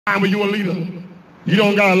When you're a leader, you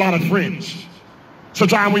don't got a lot of friends.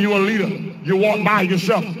 Sometimes when you're a leader, you walk by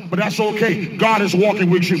yourself, but that's okay. God is walking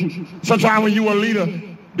with you. Sometimes when you're a leader,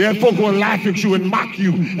 there are folk who will laugh at you and mock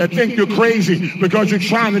you and think you're crazy because you're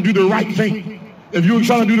trying to do the right thing. If you were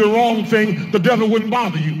trying to do the wrong thing, the devil wouldn't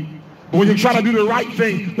bother you. But when you're trying to do the right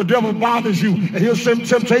thing, the devil bothers you and he'll send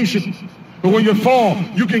temptation. But when you fall,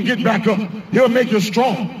 you can get back up. He'll make you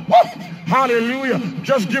strong. Woo! Hallelujah.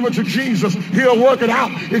 Just give it to Jesus. He'll work it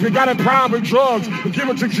out. If you got a problem with drugs, give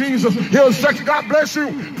it to Jesus. He'll set you. God bless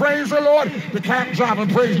you. Praise the Lord. The cab driver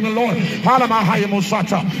praising the Lord.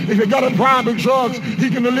 If you got a problem with drugs, he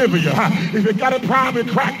can deliver you. If you got a problem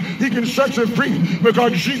with crack, he can set you free.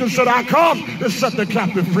 Because Jesus said, I come to set the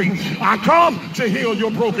captive free. I come to heal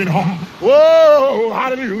your broken heart. Whoa,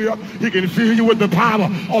 hallelujah. He can fill you with the power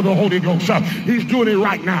of the Holy Ghost. He's doing it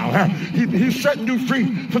right now. He's setting you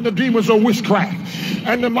free from the demons of witchcraft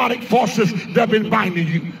and demonic forces that have been binding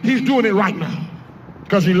you. He's doing it right now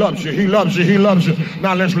because he loves you. He loves you. He loves you.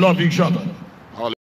 Now let's love each other.